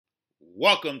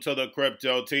Welcome to the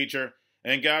Cryptoteacher.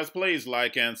 And guys, please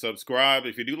like and subscribe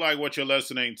if you do like what you're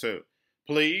listening to.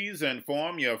 Please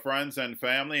inform your friends and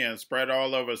family and spread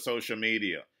all over social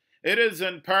media. It is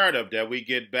imperative that we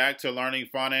get back to learning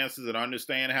finances and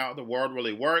understand how the world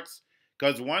really works.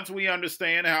 Because once we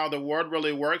understand how the world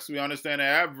really works, we understand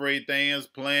everything is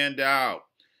planned out.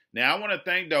 Now, I want to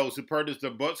thank those who purchased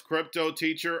the books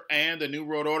Cryptoteacher and the New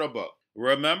World Order book.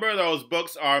 Remember, those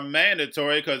books are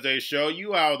mandatory because they show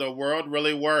you how the world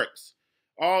really works.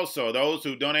 Also, those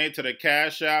who donate to the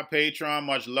Cash App, Patreon,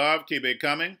 much love, keep it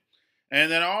coming. And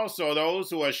then also those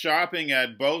who are shopping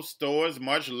at both stores,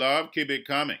 much love, keep it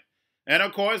coming. And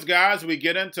of course, guys, we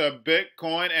get into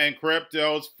Bitcoin and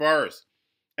cryptos first.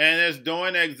 And it's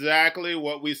doing exactly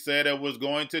what we said it was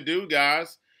going to do,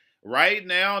 guys. Right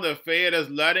now, the Fed is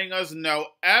letting us know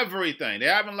everything. They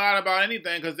haven't lied about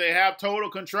anything because they have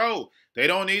total control. They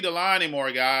don't need to lie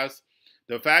anymore, guys.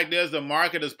 The fact is the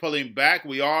market is pulling back.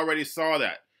 We already saw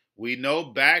that. We know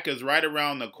back is right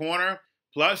around the corner.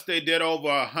 Plus, they did over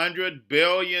 $100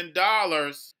 billion in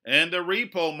the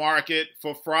repo market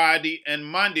for Friday and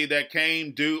Monday that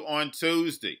came due on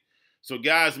Tuesday. So,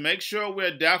 guys, make sure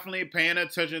we're definitely paying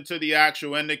attention to the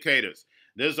actual indicators.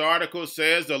 This article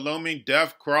says the looming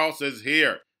death cross is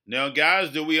here. Now,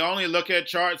 guys, do we only look at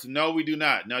charts? No, we do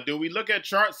not. Now, do we look at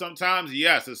charts sometimes?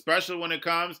 Yes, especially when it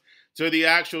comes to the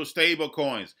actual stable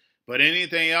coins. But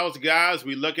anything else, guys,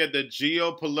 we look at the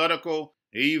geopolitical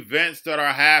events that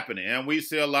are happening. And we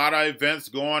see a lot of events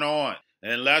going on.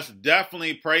 And let's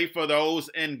definitely pray for those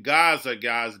in Gaza,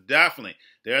 guys. Definitely.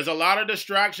 There's a lot of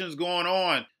distractions going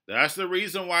on. That's the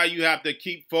reason why you have to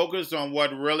keep focused on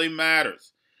what really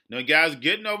matters. Now, guys,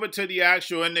 getting over to the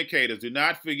actual indicators, do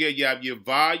not forget you have your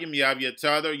volume, you have your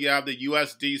tether, you have the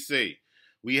USDC.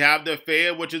 We have the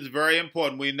Fed, which is very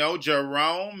important. We know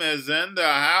Jerome is in the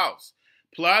house.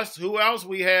 Plus, who else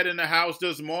we had in the house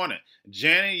this morning?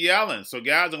 Janet Yellen. So,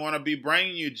 guys, I want to be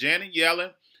bringing you Janet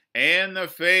Yellen and the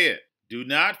Fed. Do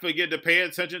not forget to pay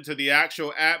attention to the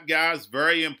actual app, guys.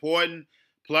 Very important.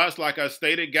 Plus, like I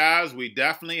stated, guys, we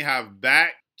definitely have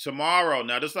back tomorrow.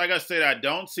 Now, just like I said, I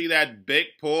don't see that big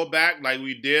pullback like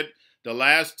we did the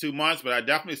last 2 months, but I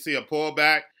definitely see a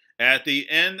pullback at the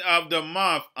end of the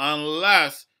month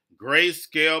unless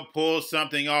Grayscale pulls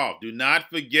something off. Do not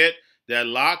forget that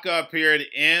lockup period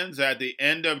ends at the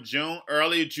end of June,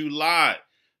 early July.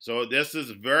 So this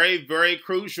is very, very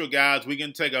crucial, guys. We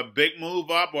can take a big move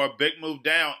up or a big move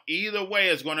down. Either way,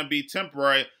 it's going to be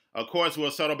temporary. Of course, we'll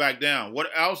settle back down.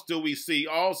 What else do we see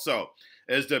also?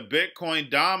 Is the Bitcoin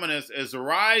dominance is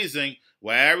rising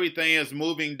where everything is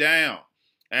moving down.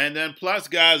 And then plus,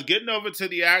 guys, getting over to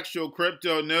the actual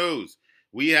crypto news,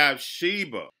 we have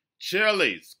Shiba,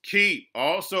 Chiliz, Keep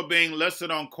also being listed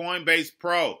on Coinbase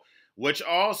Pro, which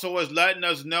also is letting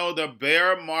us know the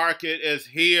bear market is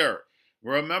here.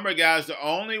 Remember, guys, the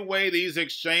only way these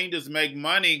exchanges make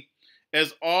money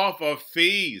is off of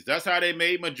fees. That's how they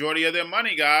made majority of their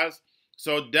money, guys.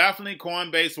 So definitely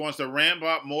Coinbase wants to ramp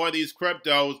up more of these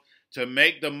cryptos to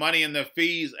make the money in the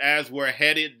fees as we're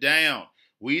headed down.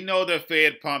 We know the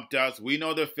Fed pumped us. We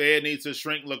know the Fed needs to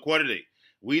shrink liquidity.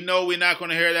 We know we're not going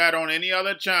to hear that on any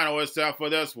other channel except for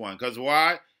this one. Because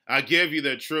why? I give you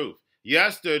the truth.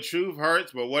 Yes, the truth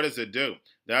hurts, but what does it do?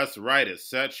 That's right, it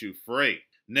sets you free.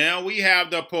 Now we have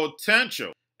the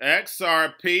potential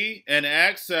Xrp and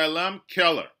XLM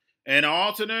killer. An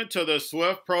alternate to the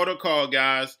SWIFT protocol,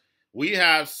 guys. We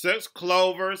have 6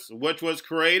 clovers, which was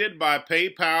created by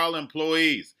PayPal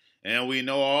employees. And we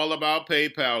know all about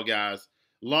PayPal, guys.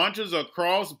 Launches a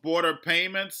cross-border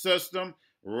payment system,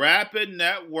 rapid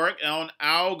network on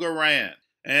Algorand.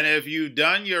 And if you've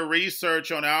done your research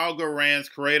on Algorand's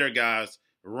creator, guys,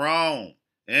 Rome,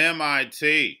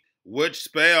 MIT, which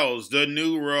spells the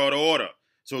New World Order.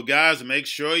 So, guys, make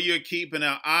sure you're keeping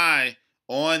an eye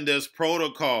on this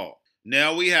protocol.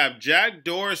 Now we have Jack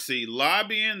Dorsey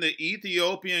lobbying the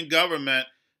Ethiopian government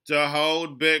to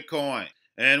hold Bitcoin.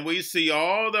 And we see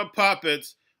all the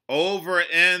puppets over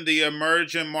in the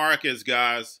emerging markets,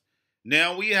 guys.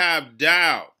 Now we have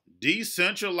DAO,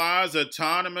 Decentralized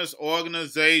Autonomous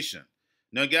Organization.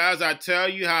 Now, guys, I tell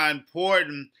you how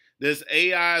important this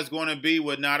AI is going to be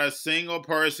with not a single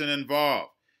person involved.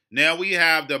 Now we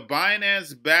have the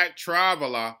Binance-backed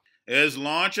Traveler is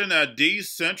launching a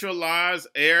decentralized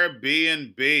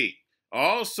Airbnb.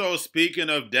 Also, speaking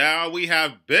of DAO, we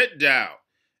have BitDAO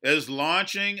is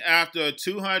launching after a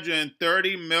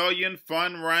 $230 million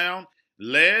fund round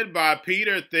led by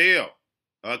Peter Thiel.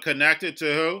 Connected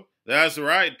to who? That's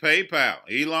right, PayPal.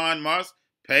 Elon Musk,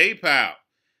 PayPal.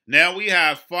 Now we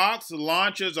have Fox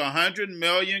launches a $100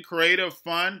 million creative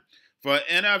fund for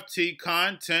NFT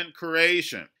content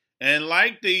creation. And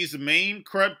like these meme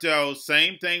cryptos,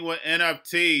 same thing with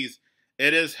NFTs,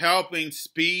 it is helping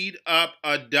speed up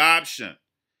adoption.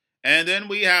 And then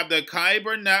we have the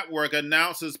Kyber Network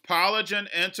announces Polygon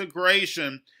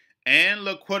integration and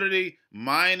liquidity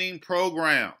mining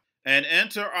program. And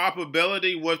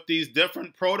interoperability with these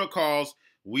different protocols,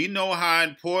 we know how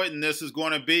important this is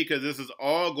going to be because this is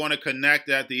all going to connect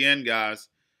at the end, guys.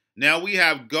 Now we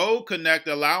have Go Connect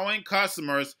allowing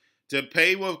customers to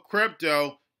pay with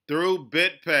crypto through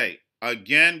BitPay.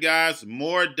 Again, guys,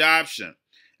 more adoption.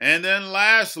 And then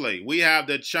lastly, we have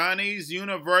the Chinese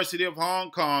University of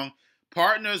Hong Kong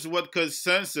partners with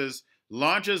Consensys,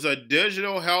 launches a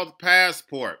digital health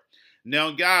passport.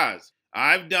 Now, guys,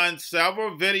 I've done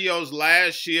several videos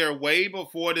last year, way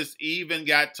before this even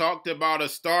got talked about or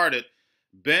started.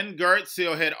 Ben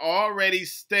Gertzel had already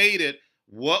stated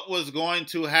what was going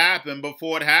to happen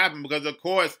before it happened because, of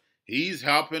course, he's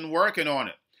helping working on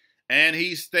it. And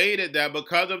he stated that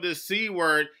because of the C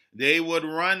word, they would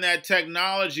run that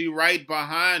technology right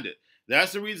behind it.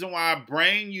 That's the reason why I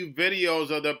bring you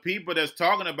videos of the people that's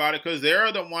talking about it, because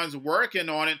they're the ones working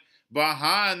on it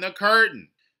behind the curtain.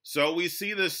 So we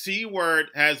see the C word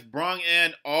has brought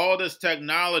in all this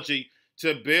technology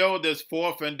to build this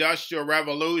fourth industrial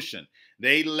revolution.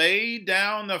 They laid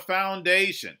down the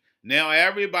foundation. Now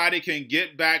everybody can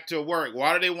get back to work.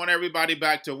 Why do they want everybody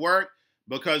back to work?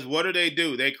 Because what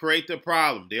do? They create the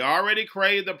problem. They already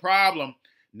created the problem.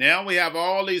 Now we have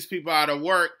all these people out of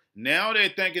work. Now they're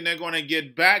thinking they're going to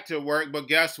get back to work, but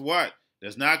guess what?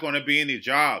 There's not going to be any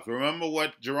jobs. Remember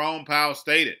what Jerome Powell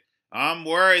stated. I'm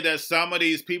worried that some of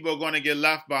these people are going to get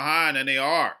left behind, and they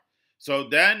are. So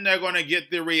then they're going to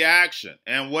get the reaction.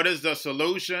 And what is the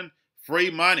solution?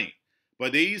 Free money.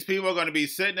 But these people are going to be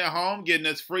sitting at home getting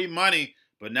this free money,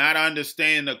 but not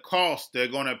understanding the cost they're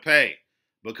going to pay.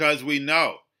 Because we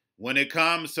know when it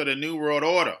comes to the New World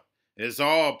Order, it's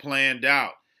all planned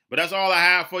out. But that's all I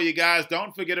have for you guys.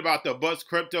 Don't forget about the books,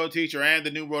 Cryptoteacher and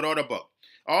the New World Order book.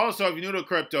 Also, if you're new to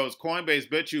cryptos, Coinbase,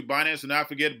 Bitrue, Binance, do not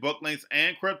forget book links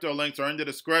and crypto links are in the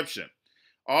description.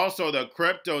 Also, the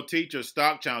Cryptoteacher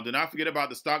stock channel. Do not forget about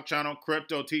the stock channel,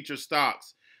 Cryptoteacher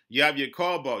stocks. You have your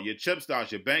Cobalt, your chip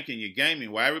stocks, your banking, your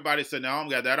gaming. While everybody's sitting at home,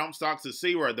 got that home stocks, the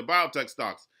C word, the biotech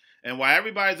stocks. And while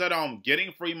everybody's at home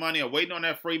getting free money or waiting on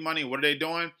that free money, what are they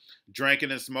doing?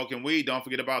 Drinking and smoking weed. Don't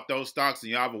forget about those stocks,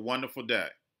 and you have a wonderful day.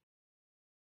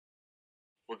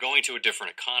 We're going to a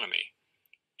different economy,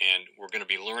 and we're going to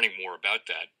be learning more about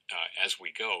that as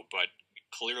we go. But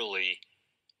clearly,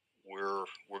 we're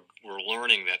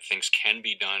learning that things can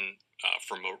be done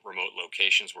from remote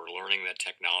locations. We're learning that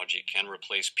technology can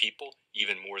replace people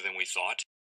even more than we thought.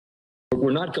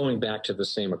 We're not going back to the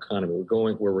same economy.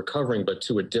 We're recovering, but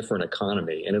to a different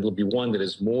economy, and it'll be one that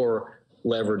is more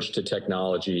leveraged to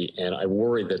technology. And I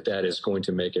worry that that is going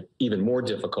to make it even more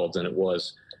difficult than it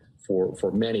was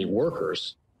for many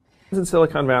workers. In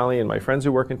Silicon Valley, and my friends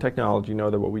who work in technology know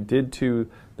that what we did to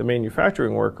the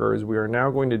manufacturing workers, we are now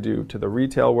going to do to the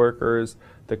retail workers,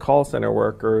 the call center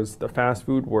workers, the fast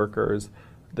food workers,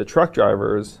 the truck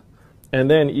drivers,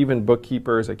 and then even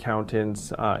bookkeepers,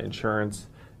 accountants, insurance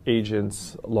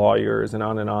agents, lawyers, and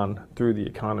on through the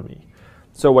economy.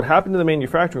 So what happened to the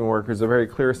manufacturing workers is a very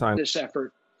clear sign. This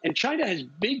effort, and China has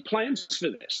big plans for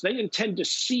this. They intend to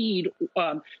seed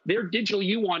their digital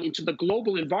yuan into the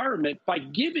global environment by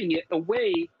giving it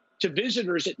away to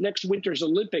visitors at next winter's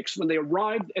Olympics. When they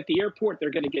arrive at the airport,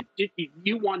 they're going to get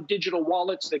yuan digital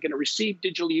wallets. They're going to receive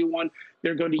digital yuan.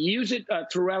 They're going to use it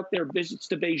throughout their visits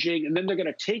to Beijing, and then they're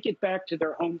going to take it back to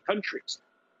their home countries.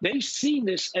 They see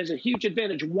this as a huge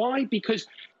advantage. Why? Because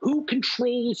who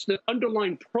controls the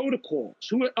underlying protocols,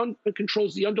 who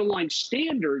controls the underlying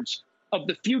standards of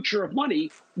the future of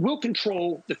money will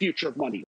control the future of money.